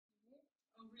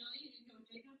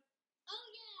Oh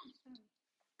yeah.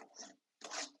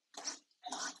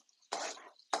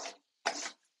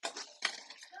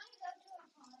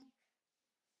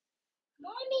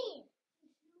 Mommy.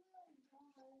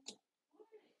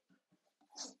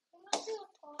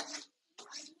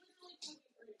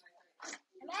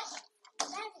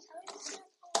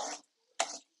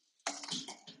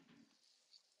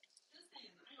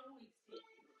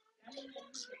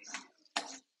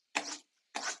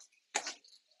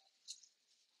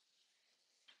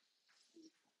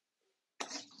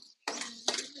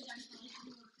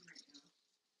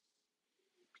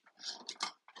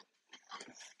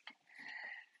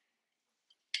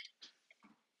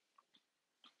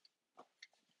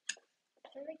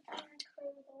 Every time I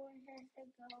close the door, it has to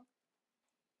go.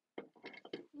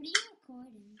 What are you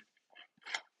recording?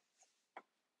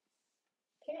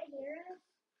 Can I hear us?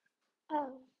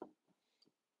 Oh.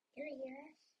 Can I hear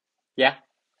us? Yeah.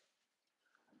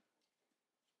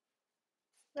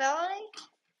 Really?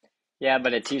 Yeah,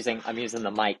 but I'm using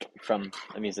the mic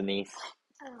I'm using these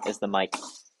as the mic,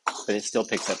 but it still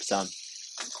picks up some.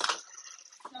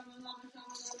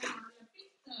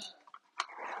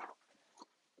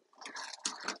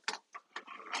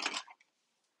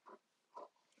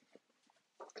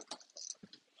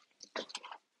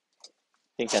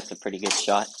 I think that's a pretty good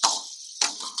shot.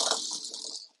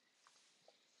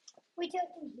 We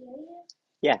just can hear you?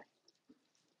 Yeah.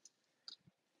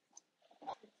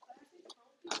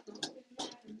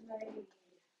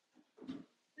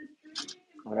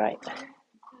 All right.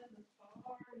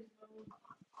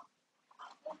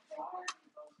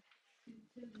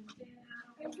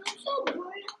 I'm so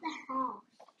bored at the house.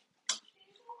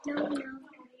 No.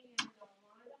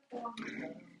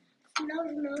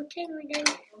 Snow's melting.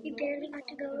 We barely got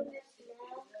to go in the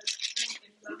snow.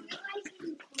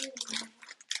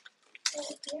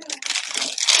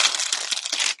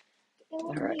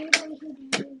 All right.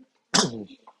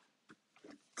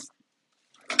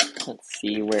 Let's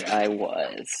see where I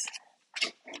was.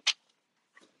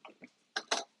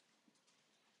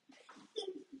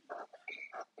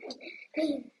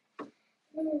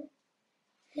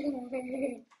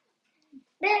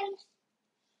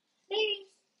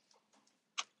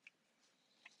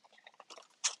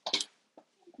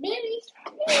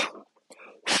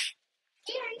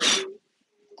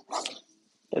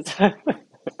 All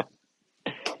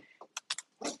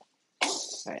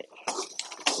right.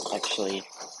 Actually,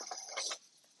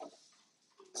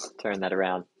 turn that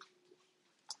around.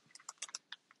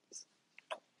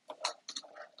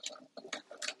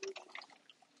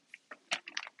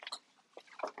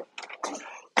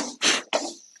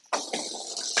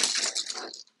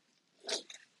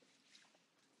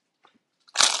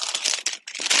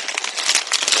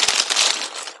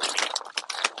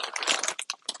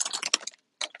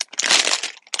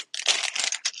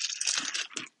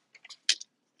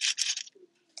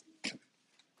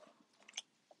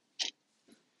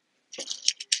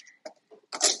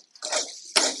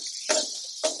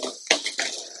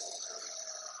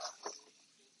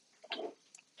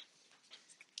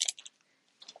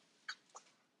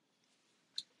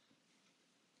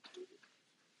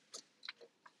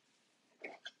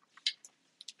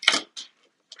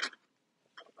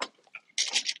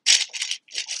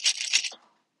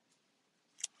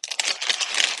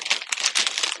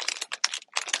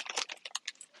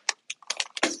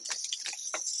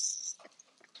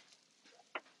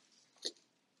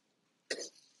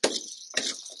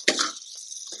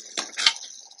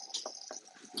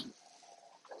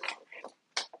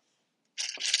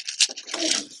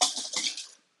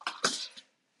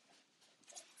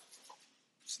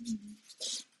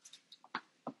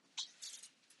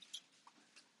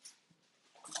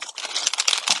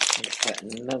 Got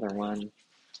another one.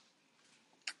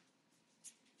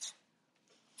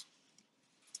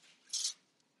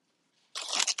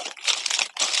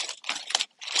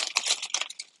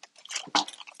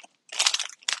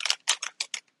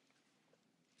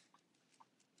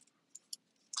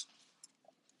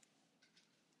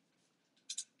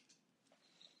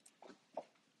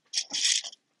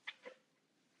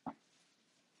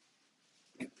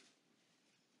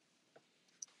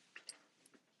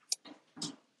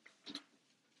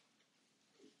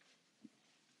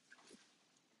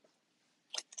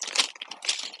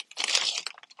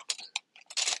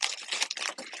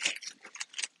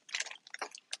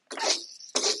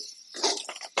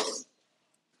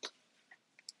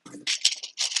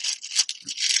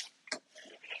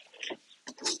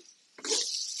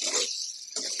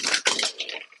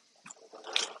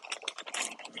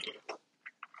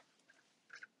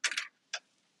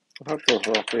 Hopefully,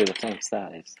 we're all three the same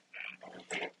size.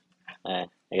 I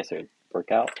guess it would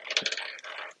work out.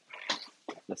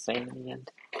 the same in the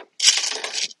end.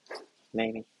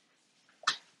 Maybe.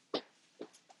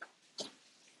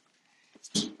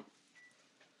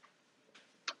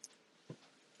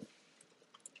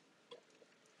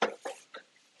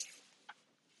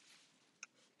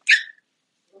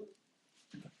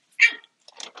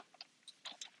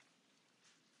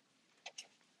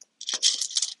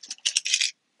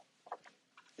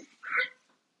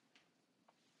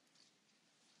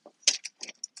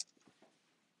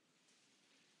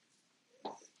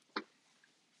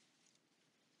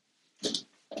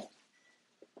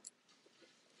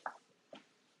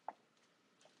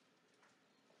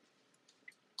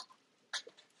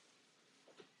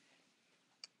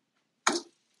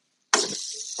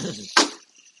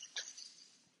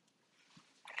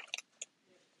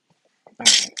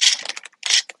 Alright.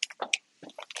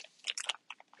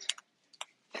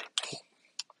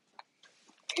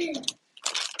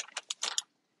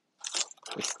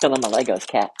 You're still in my Legos,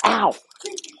 cat. Ow!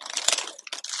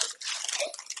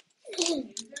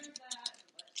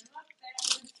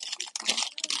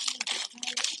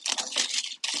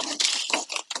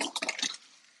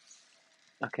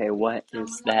 Okay, what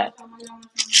is that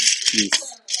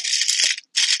piece?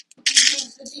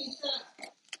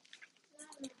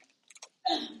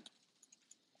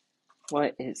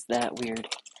 What is that weird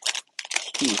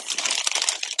piece?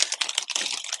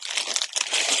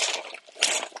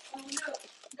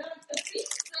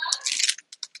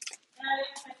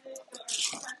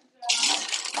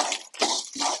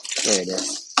 There it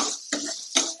is.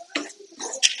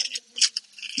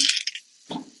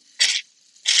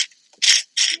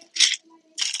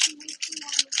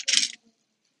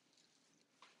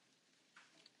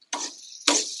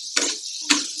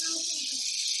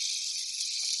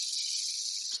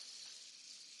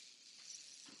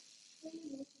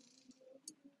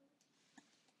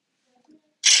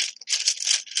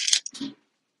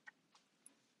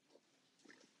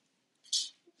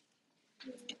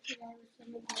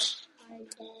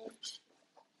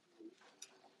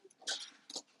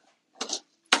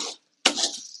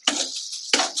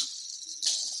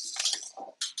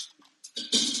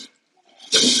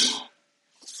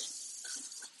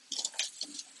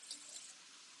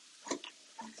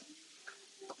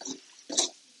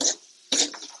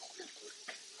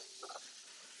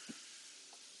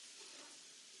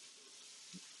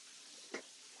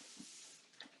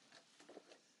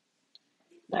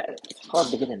 It's hard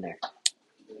to get in there.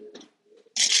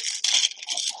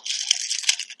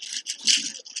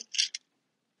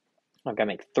 I've got to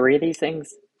make 3 of these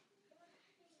things.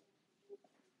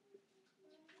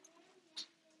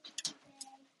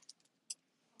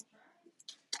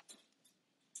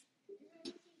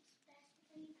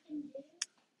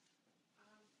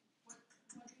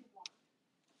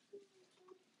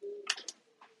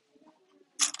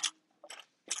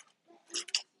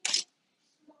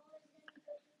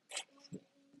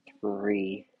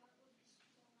 Three.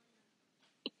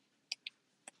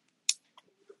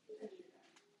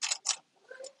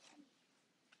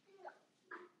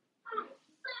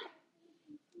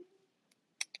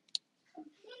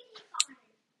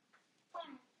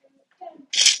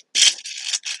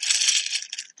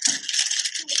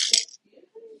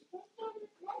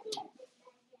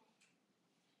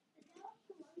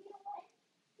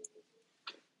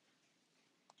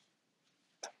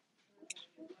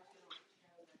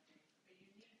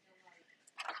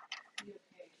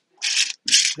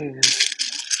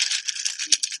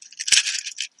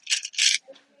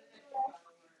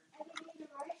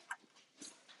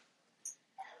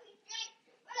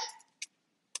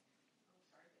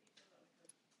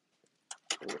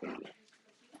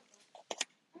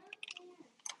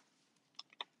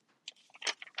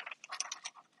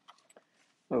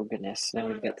 Oh goodness, now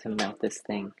we've got to mount this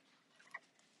thing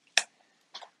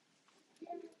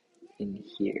in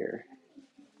here.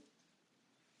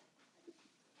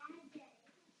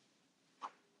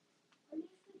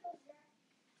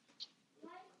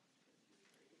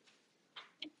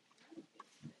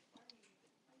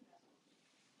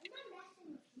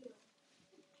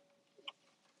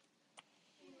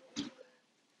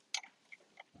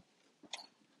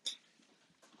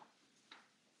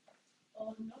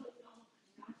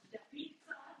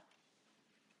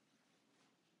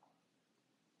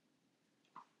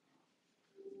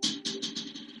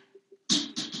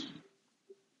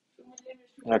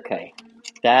 Okay,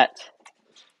 that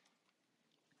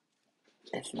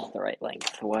is not the right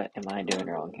length. What am I doing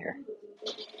wrong here?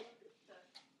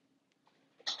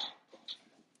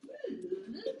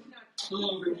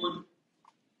 Hello, everyone.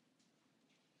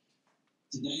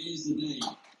 Today is the day.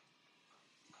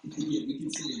 Yeah, we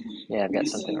can celebrate. Yeah, I've got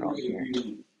something wrong here.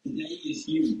 Today is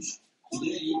huge.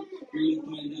 Today, we're going to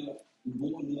find out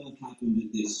what on earth happened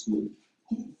at this school.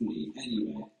 Hopefully,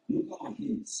 anyway, look at our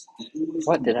hints.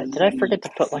 What did I forget to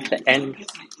put like the end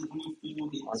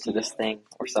onto this thing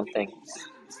or something?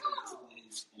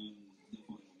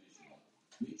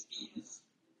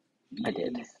 I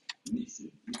did.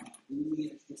 Mission. All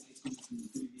the extra items from the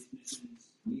previous missions.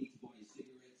 We need to buy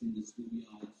cigarettes in the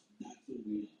schoolyard. That's all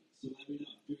we know. So let me know.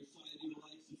 If you're excited, leave a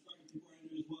like, subscribe if you're brand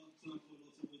new as well. So I upload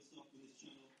lots of good stuff on this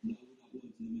channel. That will upload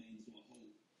to the main, so I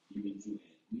hope you enjoy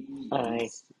it.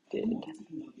 I did. Monty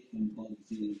Nugget and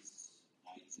Bugsy's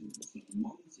items. So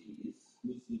Monty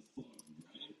was the phone,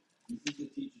 right? This is the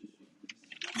teacher's phone.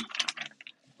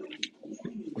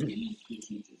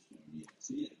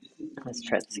 Let's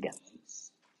try this again.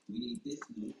 We need this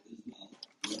note as well.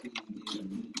 We're being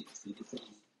given so this says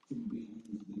from beyond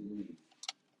the grave.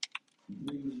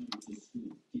 Bring the note to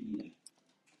school. Give me that.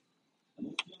 And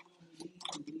what's going on with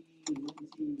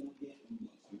Monty Nugget and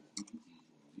Bugsy's?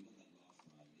 We got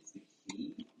that last time. It's the key.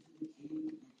 Is it the key?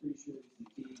 I'm pretty sure it's the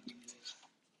key. Give me this.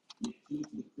 The key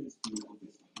to the principal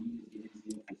office. I need to get into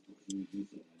the office, but when you do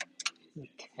so, I know it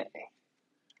is. Okay.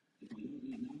 If I don't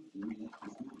leave now, we'll be left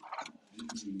with school.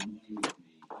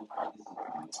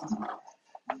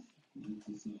 I need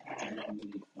money with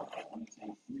me. Okay,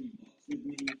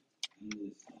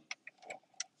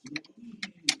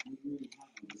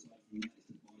 this is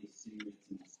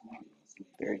good.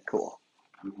 Very cool.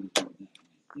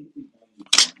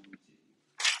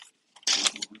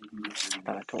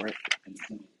 Torch.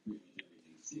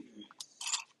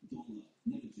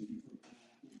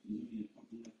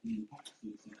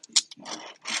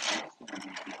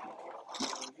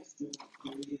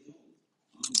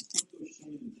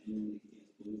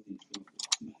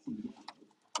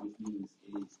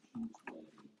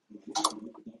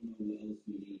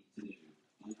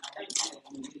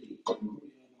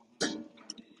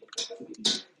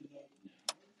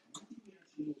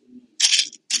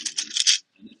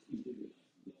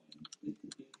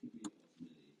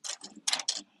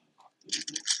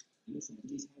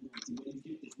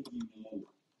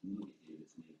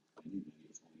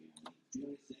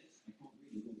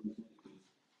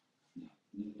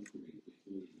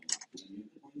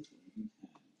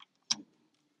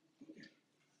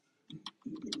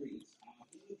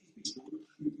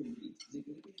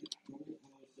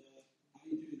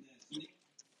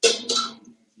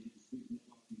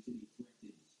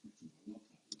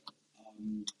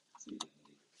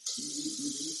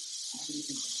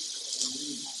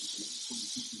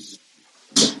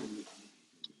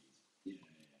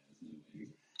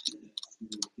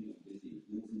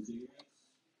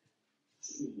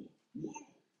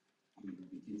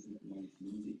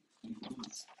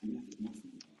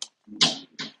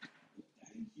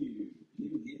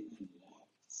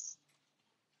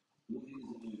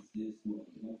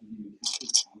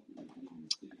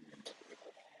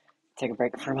 Take a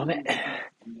break for a moment.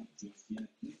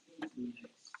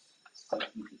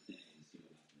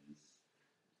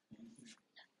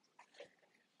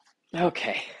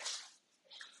 Okay.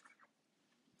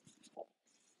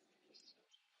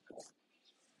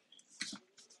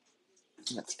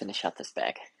 Let's finish out this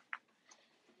bag.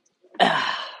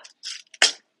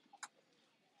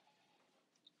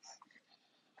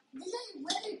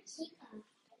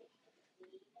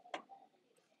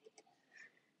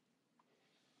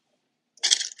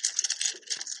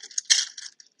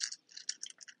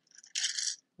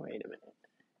 Wait a minute.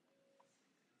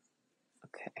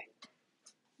 Okay.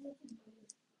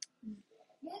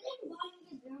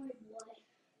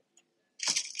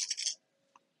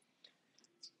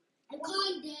 I'm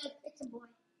calling Dad. It's a boy.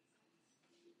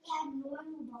 Yeah,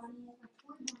 normal body, like a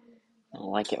poor body. I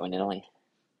don't like it when it only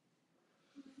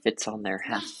fits on there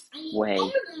halfway.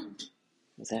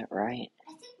 Is that right?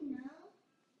 I think no.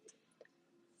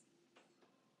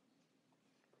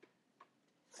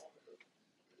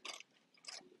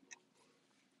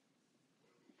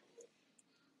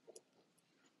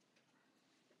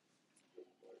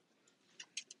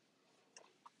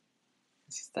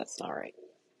 That's not right.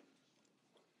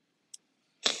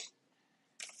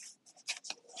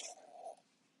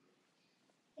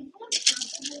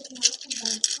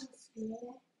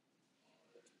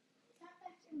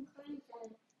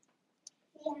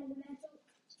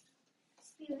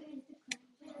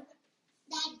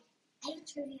 Dad, I have a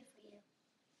trivia for you.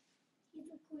 He's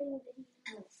recording a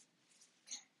video.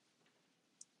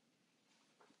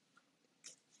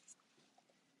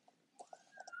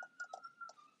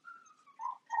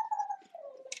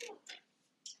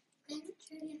 I have a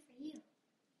trivia for you.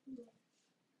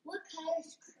 What color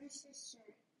is Chris's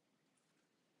shirt?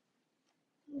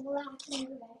 Black and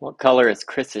red. What color is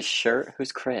Chris's shirt?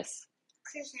 Who's Chris?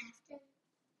 Chris Afton.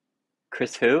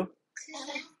 Chris who? Chris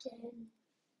Afton.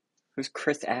 Who's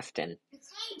Chris Afton? The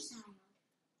crime child.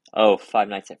 Oh, Five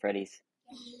Nights at Freddy's.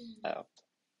 Oh.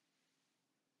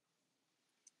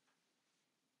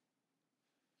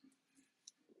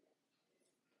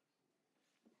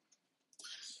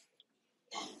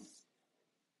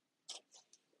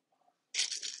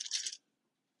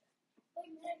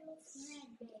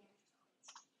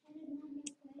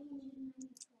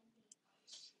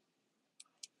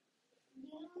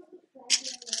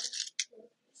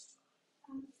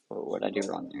 Oh, what did I do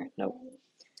wrong there? Nope.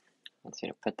 Wants me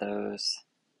to put those.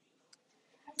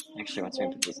 Actually, wants me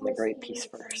to put these in the great piece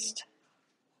first.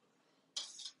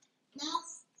 Now,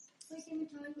 first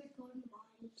inventory with golden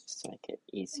bodies. Just to make it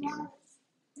easier.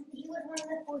 He was one of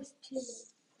the first two.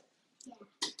 Yeah.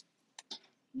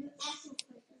 Your actual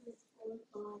person was golden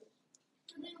body.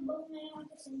 So they were both made at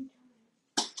the same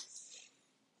time.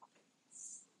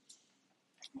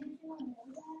 Did you not know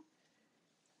that?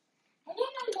 I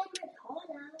didn't know they were called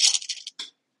out.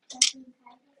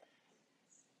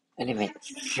 I need to make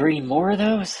 3 more of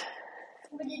those?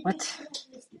 What?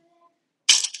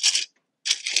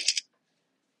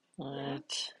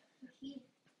 What?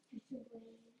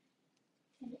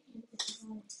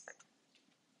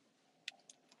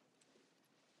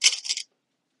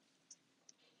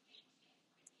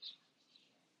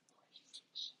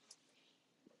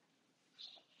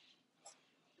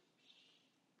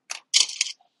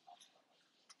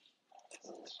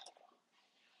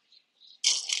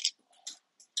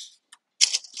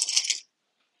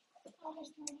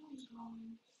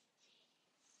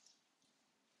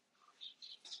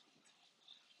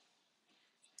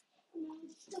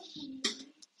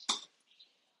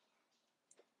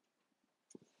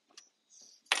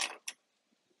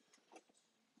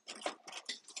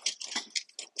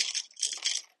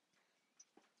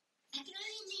 I can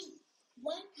only name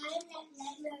one time that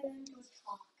Nightmare learned to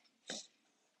talk.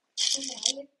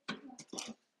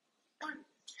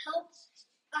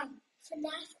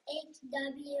 FNAF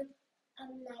HW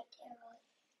Night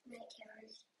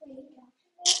Terrors.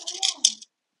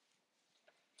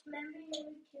 Remember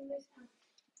number 2 was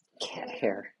Cat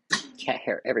hair. Cat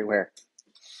hair everywhere.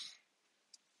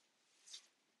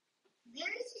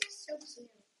 Theirs is so cute.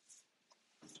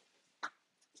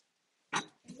 I'm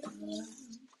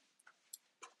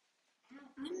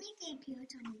making a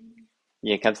appearance on the video.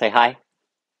 You come say hi?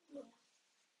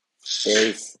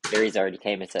 Barry's already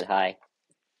came and said hi.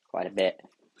 Quite a bit.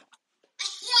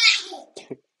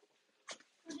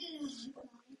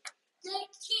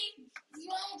 You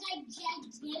had a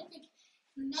gigantic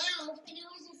mouth and it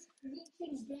was just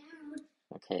reaching down.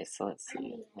 Okay, so let's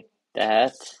see. Like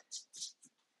that.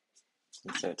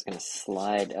 And so it's going to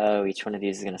slide. Oh, each one of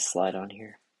these is going to slide on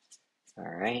here.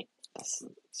 Alright, that's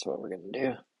what we're going to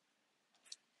do.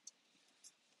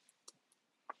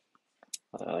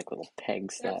 I like little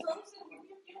pegs that.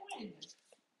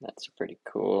 That's pretty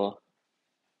cool.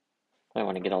 I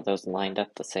want to get all those lined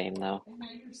up the same though.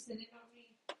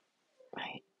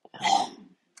 Right. How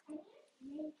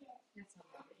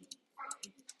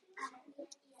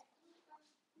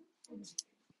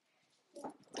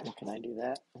can I do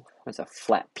that? There's a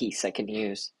flat piece I can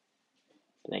use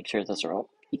to make sure those are all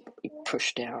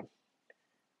pushed down.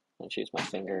 Let's use my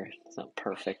finger. It's not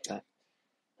perfect, but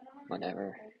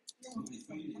whatever.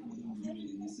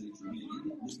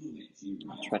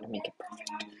 I'll try to make it perfect.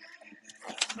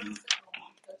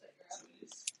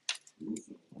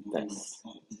 This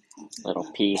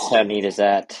little piece. How neat is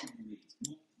that?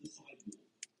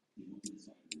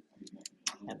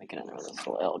 And making another one of those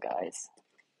little L guys.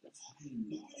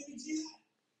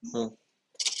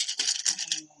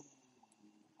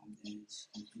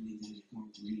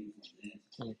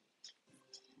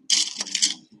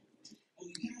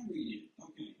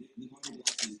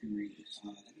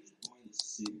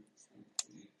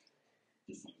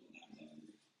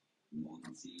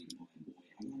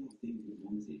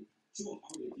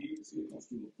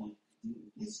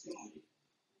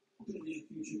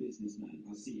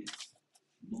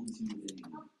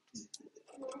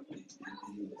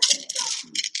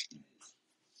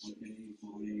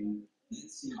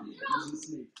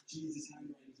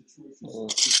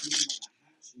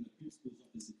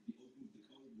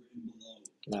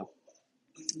 No.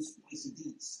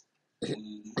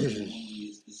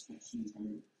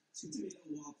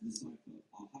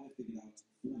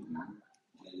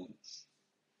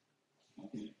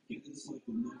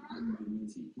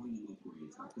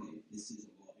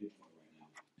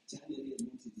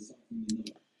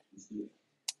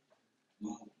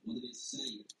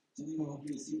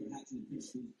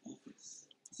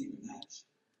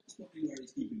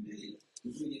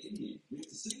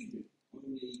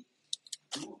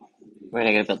 Wait,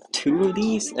 I gotta build 2 of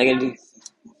these? I gotta do...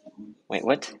 Wait,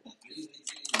 what?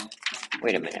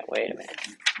 Wait a minute.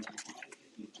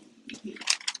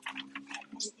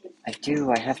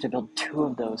 I have to build 2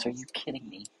 of those. Are you kidding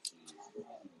me?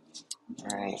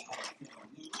 Alright.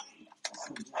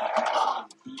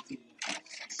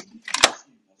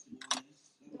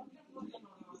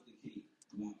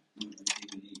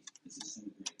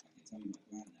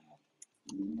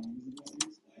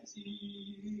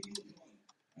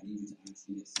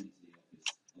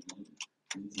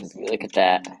 Look at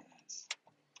that.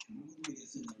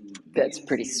 That's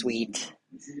pretty sweet.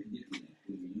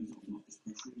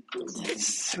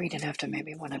 Sweet enough to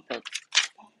maybe want to build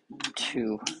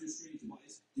 2.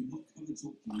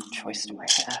 What choice do I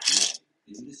have?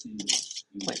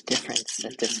 What difference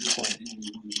at this point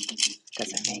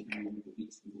does it make?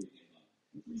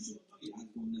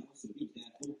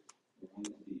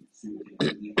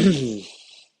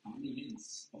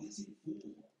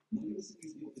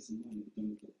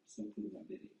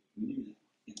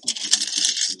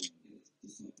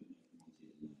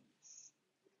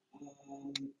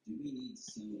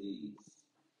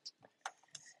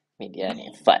 Maybe I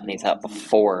need to flatten these out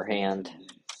beforehand.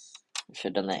 I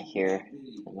should have done that here.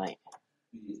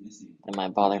 That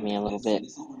might bother me a little bit.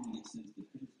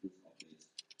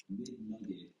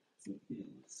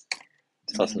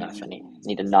 It's close enough. I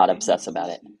need to not obsess about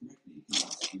it.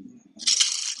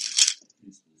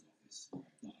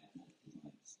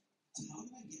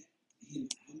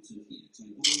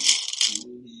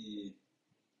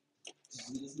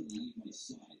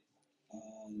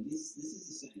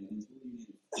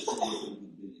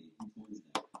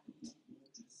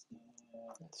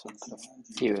 So I'll put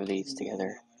a few of these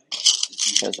together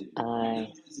because I'm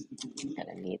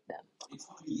gonna need them.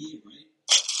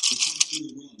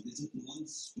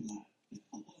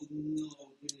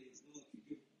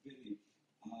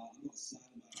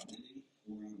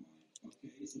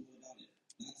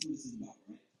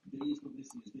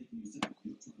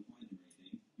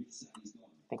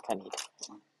 I think I need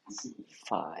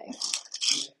 5.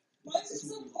 Why is there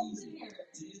some holes in here?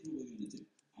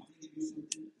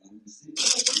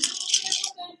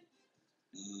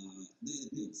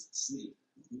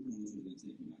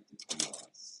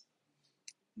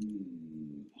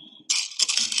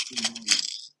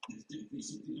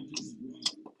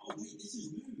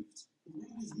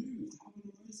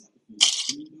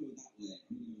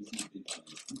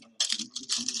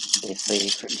 Obviously,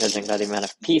 for judging by the amount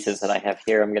of pieces that I have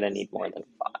here, I'm gonna need more than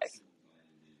 5.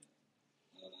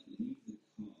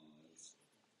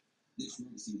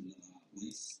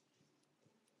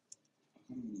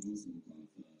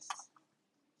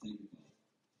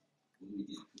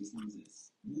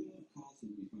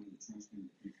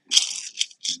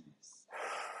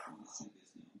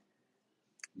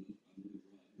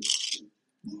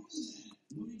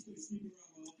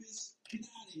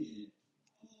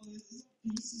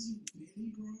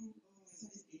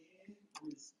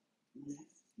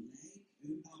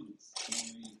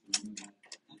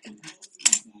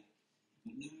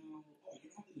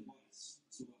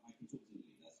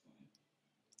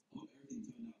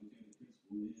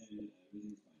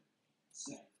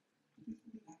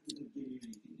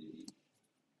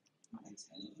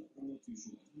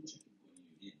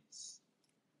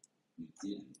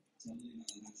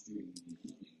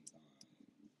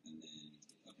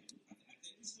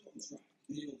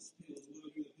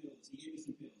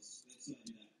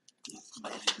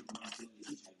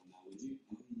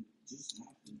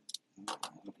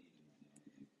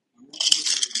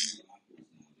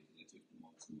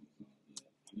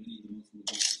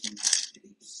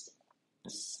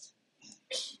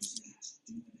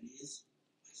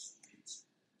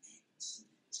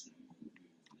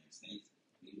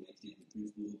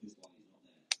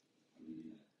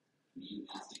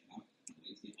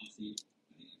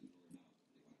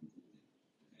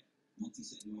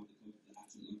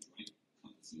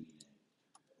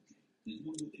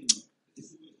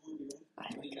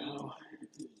 There we go.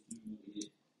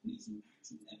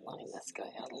 Line this guy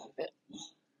out a little bit.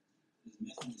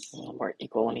 A little more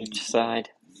equal on each side.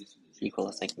 Equal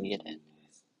as I can get it.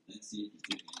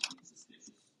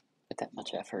 With that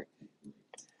much effort.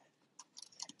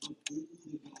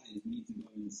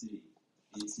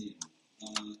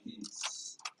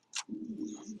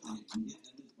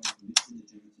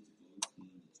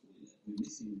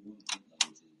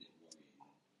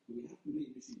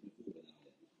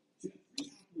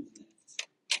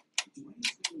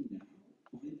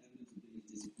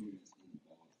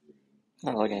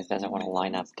 Oh, look, it doesn't want to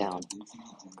line up down.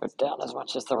 go down as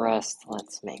much as the rest.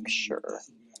 Let's make sure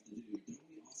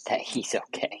that he's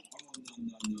okay.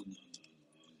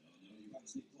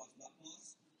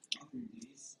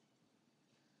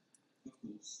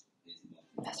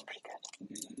 That's pretty good.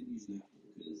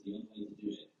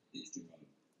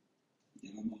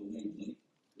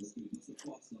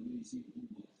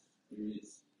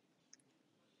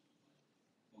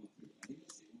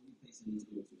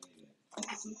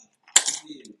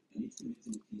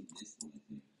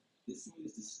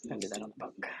 I'll do that on the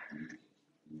bunk.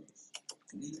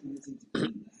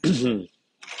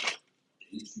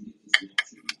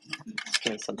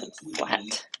 Give me something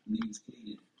flat.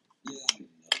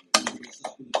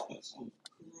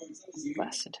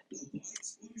 Blasted.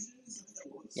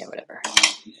 Yeah, whatever.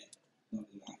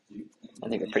 I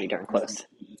think we're pretty darn close.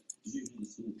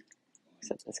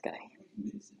 Except this guy.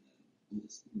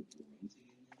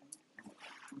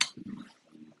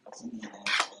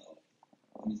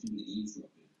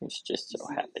 Which just so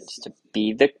happens to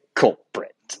be the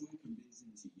culprit.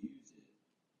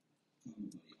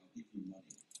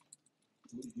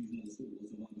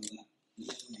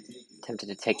 Tempted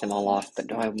to take them all off, but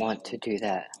do I want to do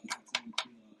that?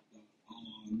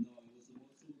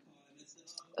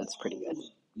 That's pretty good.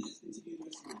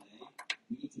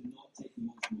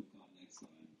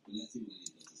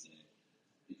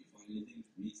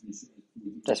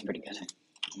 That's pretty good.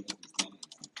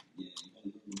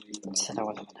 I said I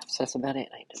wasn't going to obsess about it,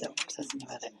 and I ended up obsessing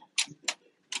about it.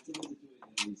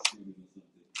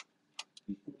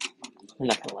 I'm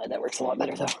not going to lie, that works a lot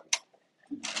better, though.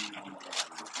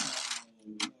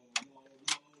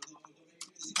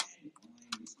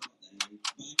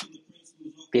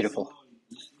 Beautiful.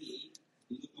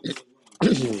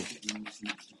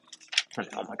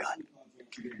 Oh my god.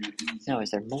 No,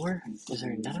 is there more? Is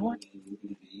there another one?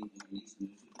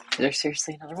 Is there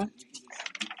seriously another one?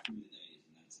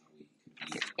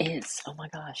 There is. Oh my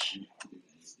gosh.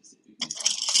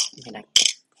 I mean,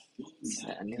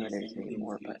 I knew there was going to be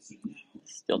more, but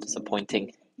still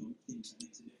disappointing.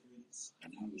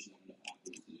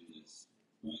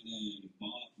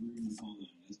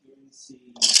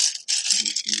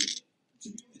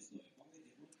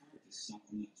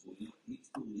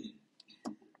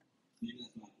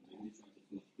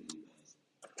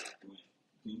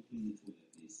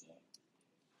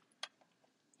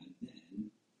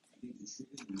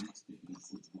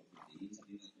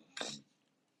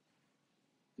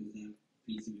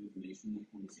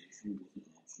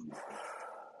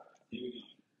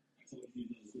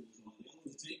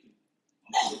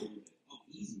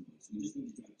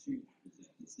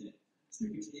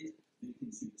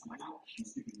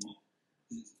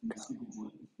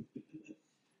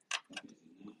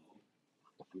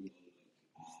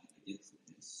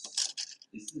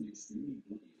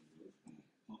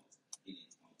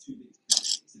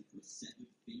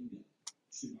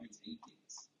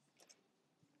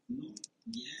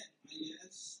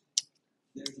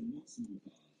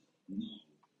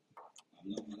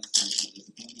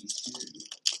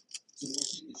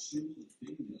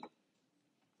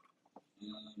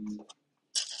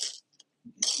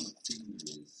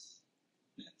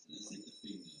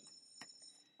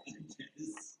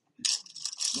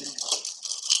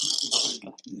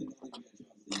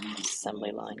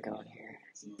 Assembly line going here.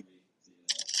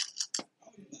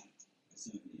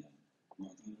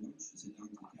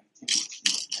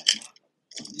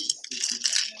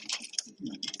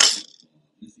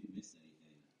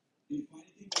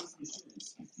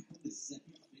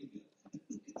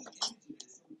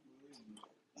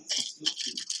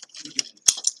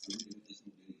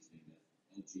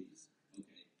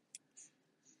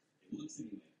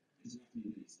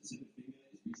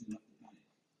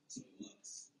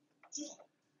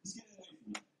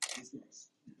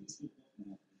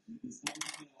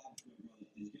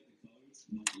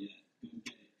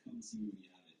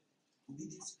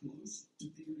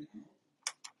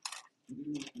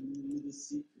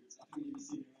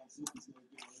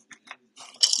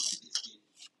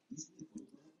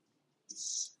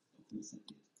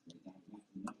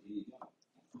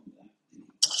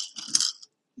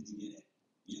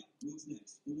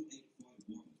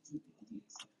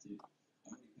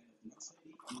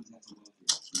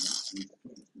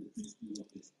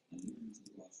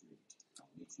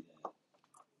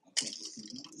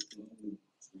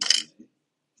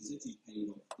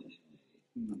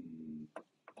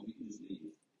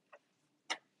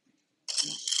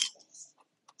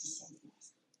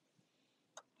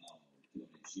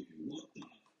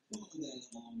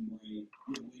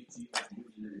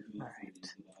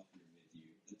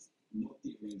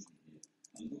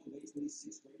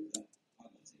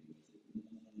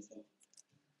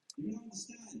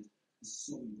 understand. It's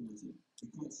so important. You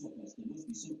can't stop us. There must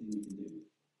be something we can do.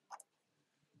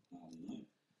 I don't know.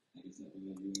 I guess that would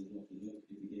be really off the hook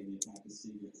if you gave me a pack of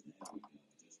cigarettes. There we go.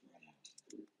 I just ran out.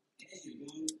 There you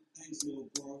go. Thanks,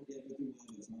 little bro. Yeah, we'll do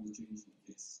whatever. Time to change like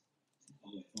this.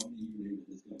 Oh, if only you knew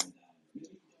what was going down.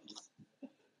 Maybe he does.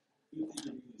 Good thing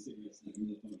you bring the cigarettes like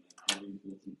in the phone. That's very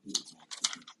important for the time.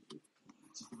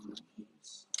 Just a little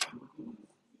nervous. We've got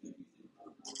enough of everything.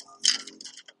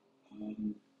 Hello?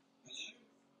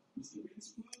 Mr.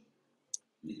 Principal?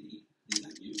 Lily, is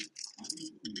that you? I've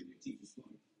been talking with your teacher's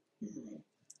phone. Hurrah.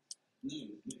 No,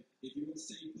 but if you want to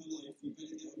save her life, you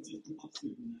better get onto the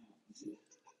hospital now.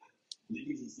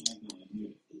 Lily's a psycho, I knew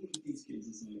it. All of these kids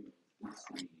are psycho. What's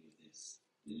the meaning of this?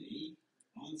 Lily,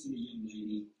 answer me, young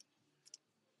lady.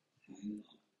 Hang up.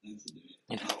 That should do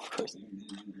it. Of course.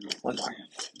 One more.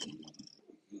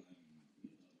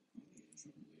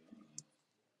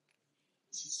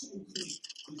 She's so quick.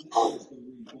 Her hands go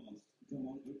really fast. Come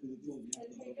on, open the door. We have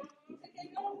to open it.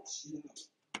 Shut up.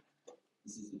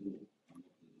 This is the door.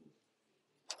 Unlock the door.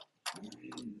 We're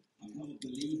in. I can't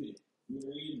believe it.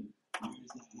 We're in. Where is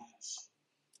that hatch?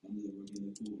 Under the rug in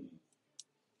the corner.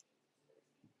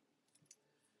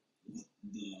 What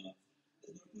the?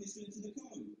 There's no place to enter the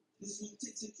code. This lock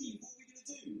takes a key. What are we going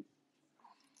to do?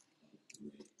 Oh, great.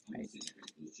 I'm going to sit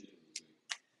next to the chair real quick.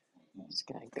 This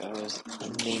guy goes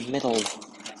in the middle.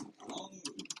 Oh,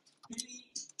 Billy.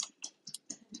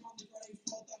 You're on the grave.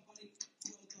 Well done, buddy.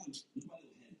 Well done. Look at my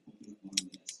little head popping up behind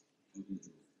the desk. Open the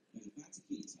drawer. There's a bounty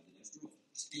key inside the desk drawer.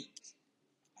 Take.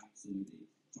 Absolutely.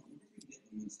 So I wonder if we can get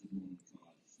the Monster One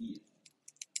card here.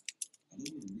 I don't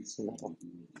want to risk going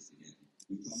through all of this again.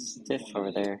 We've done so Stiff far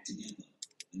over there. together,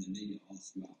 and then maybe I'll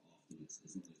ask you out afterwards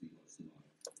as long as we got tomorrow.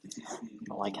 I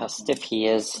don't like how stiff he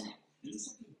is. It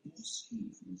looks like a boss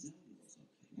key from Zelda or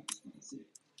something. That was kind of sick.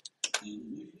 What are you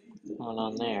waiting for? Going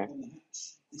on there? On the hatch.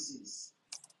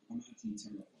 I'm actually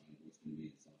terrified of what's going to be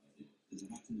inside. There's a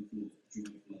hatch on the floor,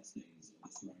 dry blood stains on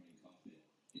the surrounding carpet.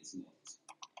 It's locked.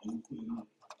 Open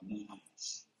the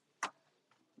hatch.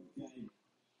 Okay?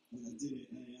 I did it.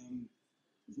 Hey,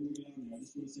 before we go down there, I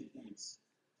just want to say thanks.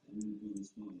 I wouldn't go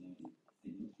this far without you.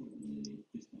 Hey, no problem, Lily.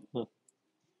 Fist bump.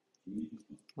 Give me a fist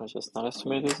bump. It was just not as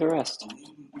smooth as the rest. I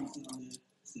know what happens down there.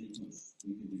 Stay close.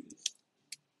 We can do this.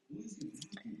 What is going to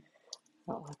happen?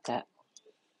 I don't like that.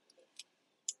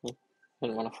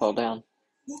 Didn't want to fall down.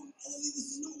 What? Ollie, this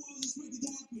is not what I was expecting to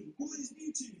happen. Why is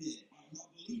Mewtwo here? I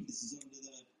cannot believe this is under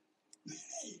the...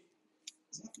 Hey!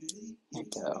 Is that Billy? There you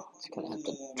go. Just gonna have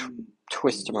to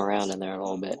twist him around in there a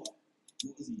little bit.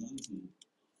 What has he done to him?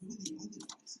 Who are the other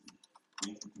guys in there? We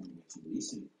have to find a way to release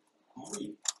him. Hurry!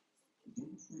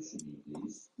 Don't pressure me,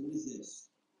 please. What is this?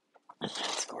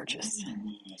 That's gorgeous. Oh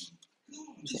my God.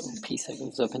 There's a little piece that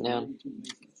goes up and down.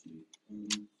 We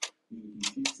have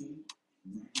a computer,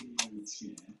 raggedy old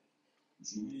chair,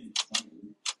 giant bottle.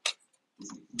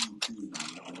 There's a cartoon and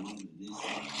a lot of this.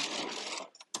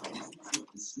 This looks like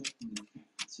the stuff in the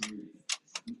cafeteria.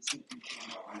 This looks like we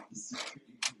came out with the secret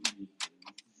ingredient.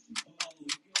 Oh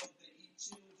God, they eat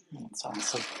children. That's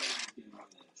awesome. Get out of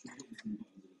there. Try hitting some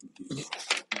buttons on the computer.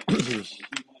 I'll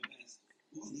do my best.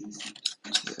 What are these things?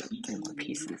 Each Three of more them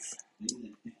pieces. Maybe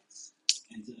they're hex.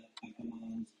 Enter a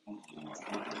command.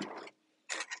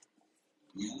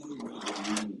 Yellow, red,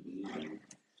 green, blue.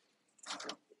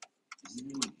 Is there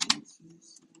any hints for this?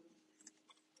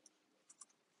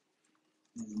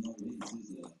 There's no hints, is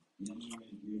there? Yellow,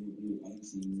 red, green, or blue. I don't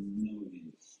see no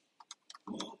hints.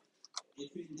 Well,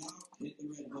 if in doubt, hit the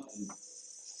red button.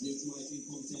 Neutralizing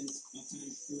contents of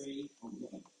tank 3. Oh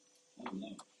god. Oh no.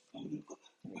 Oh no.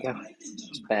 There we go.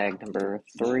 It's bag number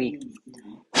 3.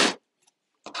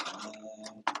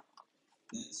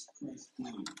 Let's press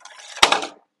blue.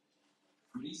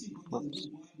 Releasing contents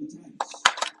of viable tanks.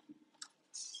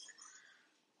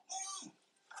 Ah!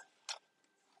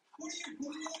 What are you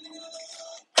putting on?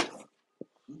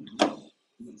 Oh no.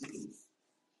 What's it?